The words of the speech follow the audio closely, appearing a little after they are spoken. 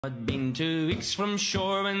I'd been 2 weeks from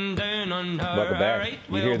shore and down on her. Welcome back.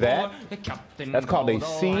 You hear that? That's called a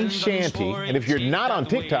sea shanty. And if you're not on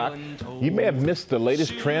TikTok, you may have missed the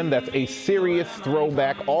latest trend. That's a serious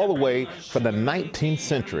throwback all the way from the 19th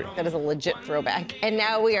century. That is a legit throwback. And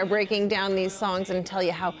now we are breaking down these songs and tell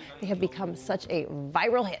you how they have become such a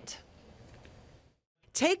viral hit.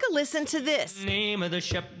 Take a listen to this. The name of the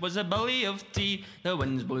ship was a billy of tea. The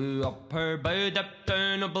winds blew up her bow, dipped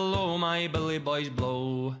down below my billy boys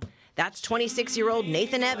blow. That's 26-year-old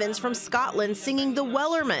Nathan Evans from Scotland singing the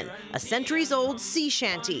Wellerman, a centuries-old sea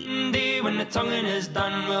shanty. One day when the tonguing is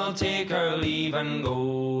done, we'll take our leave and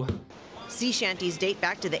go. Sea shanties date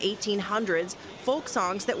back to the 1800s, folk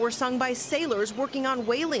songs that were sung by sailors working on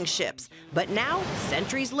whaling ships. But now,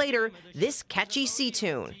 centuries later, this catchy sea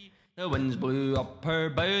tune. The winds blew up her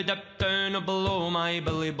bow, dipped down below my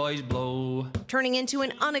billy boys blow. Turning into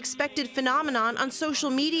an unexpected phenomenon on social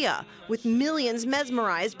media, with millions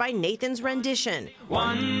mesmerized by Nathan's rendition.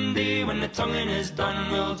 One day when the tonguing is done,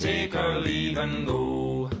 we'll take our leave and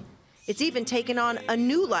go. It's even taken on a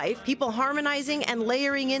new life, people harmonizing and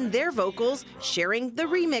layering in their vocals, sharing the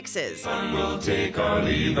remixes. We'll take our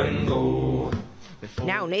leave and go.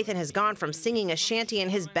 Now Nathan has gone from singing a shanty in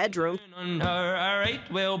his bedroom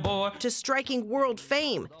to striking world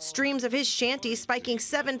fame. Streams of his shanties spiking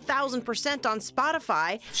 7,000% on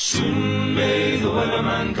Spotify. Soon may the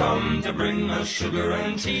Wellerman come to bring us sugar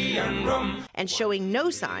and tea and rum. And showing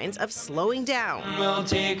no signs of slowing down. We'll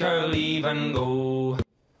take our leave and go.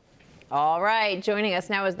 All right, joining us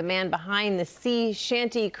now is the man behind the sea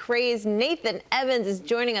shanty craze. Nathan Evans is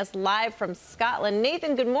joining us live from Scotland.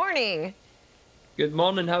 Nathan, good morning. Good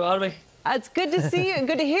morning, how are we? It's good to see you,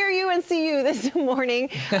 good to hear you and see you this morning.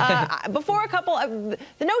 The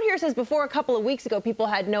note here says before a couple of weeks ago, people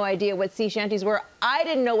had no idea what sea shanties were. I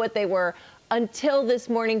didn't know what they were until this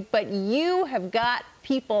morning, but you have got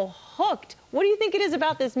people hooked. What do you think it is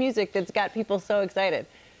about this music that's got people so excited?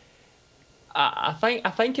 I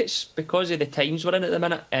think it's because of the times we're in at the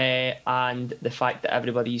minute and the fact that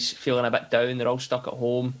everybody's feeling a bit down. They're all stuck at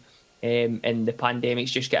home. And the pandemic's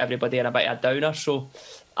just got everybody in a bit of a downer, so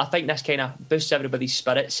I think this kind of boosts everybody's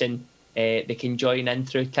spirits, and they can join in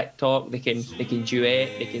through TikTok, they can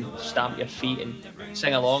duet, they can stamp your feet and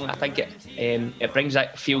sing along. I think it brings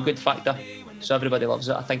that feel-good factor, so everybody loves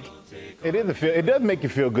it, I think. It does make you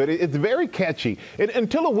feel good. It's very catchy.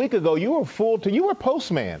 Until a week ago, you were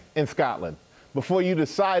postman in Scotland before you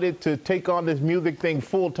decided to take on this music thing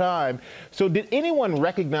full time. So did anyone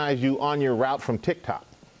recognize you on your route from TikTok?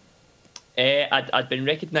 I'd been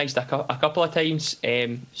recognised a couple of times.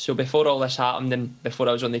 So before all this happened and before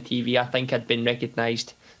I was on the TV, I think I'd been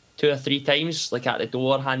recognised 2 or 3 times, like at the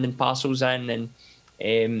door, handing parcels in,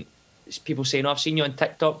 and people saying, "Oh, I've seen you on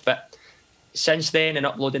TikTok." But since then, and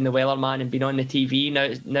uploading the Wellerman and being on the TV,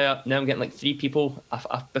 now I'm getting like 3 people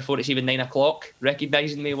before it's even 9 o'clock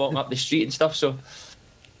recognising me walking up the street and stuff. So.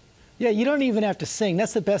 Yeah, you don't even have to sing.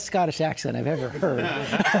 That's the best Scottish accent I've ever heard.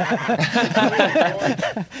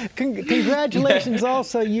 Congratulations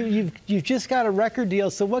also. You've just got a record deal.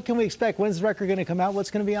 So what can we expect? When's the record going to come out? What's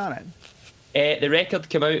going to be on it? The record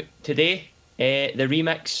came out today. The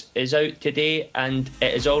remix is out today and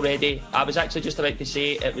it is already, I was actually just about to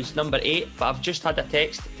say it was number 8, but I've just had a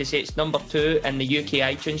text to say it's number 2 in the UK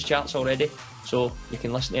iTunes charts already. So you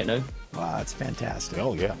can listen to it now. Wow, that's fantastic.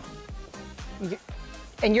 Oh, yeah.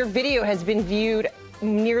 And your video has been viewed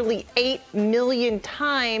nearly 8 million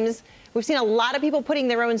times. We've seen a lot of people putting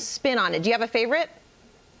their own spin on it. Do you have a favorite?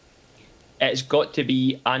 It's got to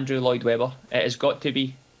be Andrew Lloyd Webber. It has got to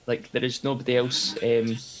be. Like, there is nobody else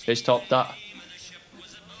who's topped that.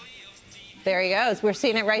 There he goes. We're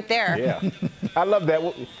seeing it right there. Yeah, I love that.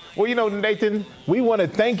 Well, you know, Nathan, we want to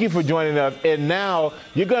thank you for joining us. And now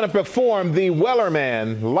you're going to perform the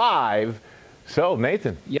Wellerman live. So,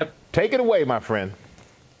 Nathan, yep, take it away, my friend.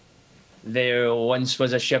 There once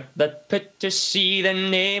was a ship that put to sea. The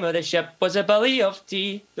name of the ship was a billy of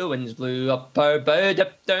tea. The winds blew up her bow,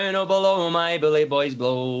 dipped down below my billy boys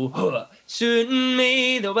blow. Soon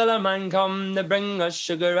may the Wellerman come to bring us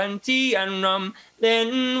sugar and tea and rum.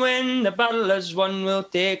 Then when the battle is won, we'll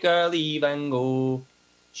take our leave and go.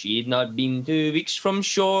 She'd not been 2 weeks from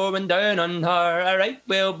shore when down on her a right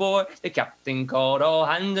whale bore. The captain called all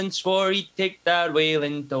hands and swore he'd take that whale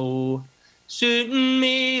in tow. Soon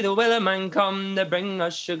may the Wellerman come to bring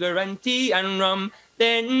us sugar and tea and rum.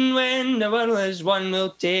 Then when the battle is won, we'll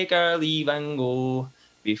take our leave and go.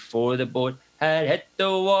 Before the boat had hit the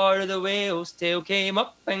water, the whale's tail came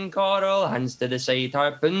up and caught all hands to the side,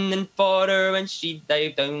 harpoon and fought her when she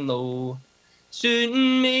dived down low.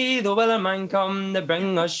 Soon may the Wellerman come to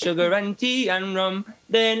bring us sugar and tea and rum.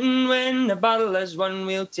 Then when the battle is won,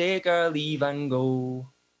 we'll take our leave and go.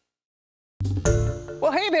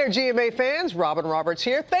 Well, hey there, GMA fans. Robin Roberts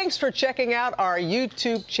here. Thanks for checking out our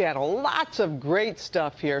YouTube channel. Lots of great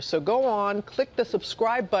stuff here. So go on, click the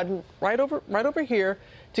subscribe button right over here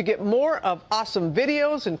to get more of awesome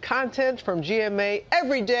videos and content from GMA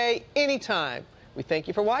every day, anytime. We thank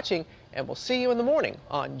you for watching, and we'll see you in the morning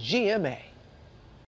on GMA.